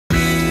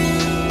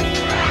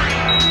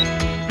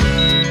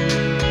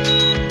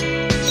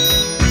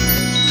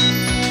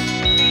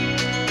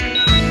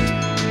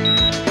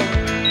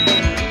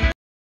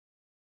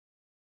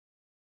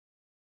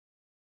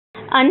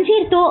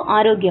అంజీర్తో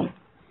ఆరోగ్యం.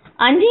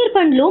 అంజీర్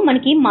పండ్లు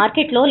మనకి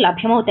మార్కెట్లో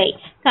లభ్యమవుతాయి,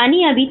 కానీ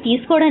అవి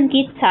తీసుకోవడానికి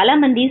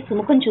చాలామంది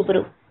సుముఖం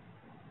చూపరు.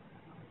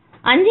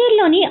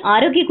 అంజీర్లోని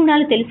ఆరోగ్య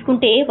గుణాలు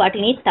తెలుసుకుంటే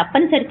వాటిని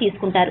తప్పనిసరి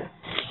తీసుకుంటారు.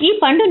 ఈ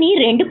పండుని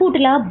 2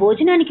 పూటలా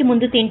భోజనానికి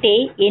ముందు తింటే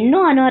ఎన్నో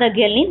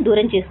అనారోగ్యాల్ని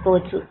దూరం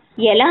చేసుకోవచ్చు.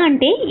 ఎలా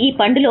అంటే ఈ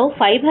పండులో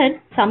ఫైబర్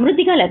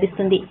సమృద్ధిగా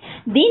లభిస్తుంది.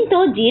 దీంతో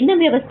జీర్ణ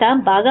వ్యవస్థ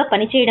బాగా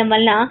పనిచేయడం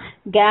వల్ల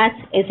గ్యాస్,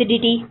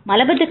 ఎసిడిటీ,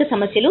 మలబద్ధక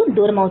సమస్యలు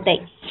దూరం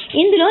అవుతాయి.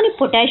 ఇందులోని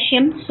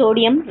పొటాషియం,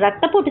 సోడియం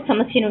రక్తపోటు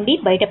సమస్య నుండి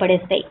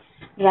బయటపడేస్తాయి.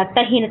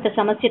 రక్తహీనత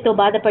సమస్యతో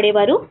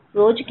బాధపడేవారు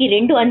రోజుకి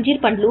 2 అంజీర్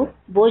పండ్లు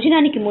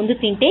భోజనానికి ముందు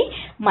తింటే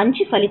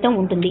మంచి ఫలితం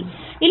ఉంటుంది.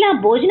 ఇలా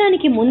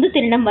భోజనానికి ముందు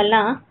తినడం వల్ల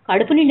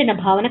కడుపు నిండిన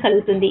భావన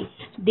కలుగుతుంది.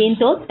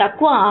 దీంతో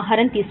తక్కువ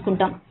ఆహారం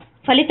తీసుకుంటాం.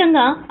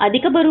 ఫలితంగా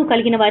అధిక బరువు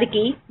కలిగిన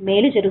వారికి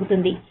మేలు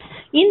జరుగుతుంది.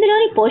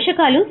 ఇందులోని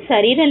పోషకాలు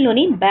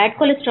శరీరంలోని బ్యాడ్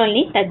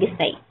కొలెస్ట్రాల్ని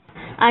తగ్గిస్తాయి.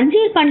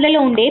 అంజీర్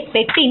పండ్లలో ఉండే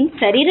పెక్టిన్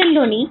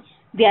శరీరంలోని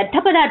వ్యర్థ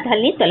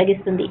పదార్థాలని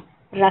తొలగిస్తుంది,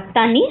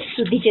 రక్తాన్ని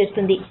శుద్ధి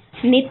చేస్తుంది.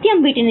 నిత్యం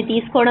వీటిని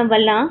తీసుకోవడం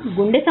వల్ల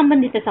గుండె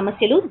సంబంధిత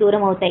సమస్యలు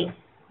దూరం అవుతాయి,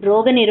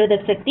 రోగ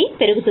నిరోధక శక్తి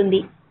పెరుగుతుంది,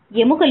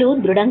 ఎముకలు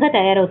దృఢంగా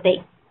తయారవుతాయి.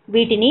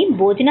 వీటిని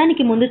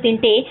భోజనానికి ముందు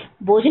తింటే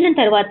భోజనం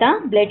తర్వాత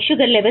బ్లడ్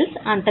షుగర్ లెవెల్స్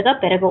అంతగా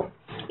పెరగవు.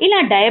 ఇలా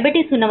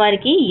డయాబెటీస్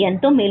ఉన్నవారికి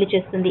ఎంతో మేలు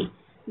చేస్తుంది.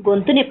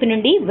 గొంతు నొప్పి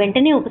నుండి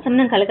వెంటనే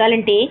ఉపశమనం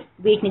కలగాలంటే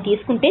వీటిని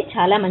తీసుకుంటే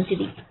చాలా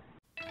మంచిది.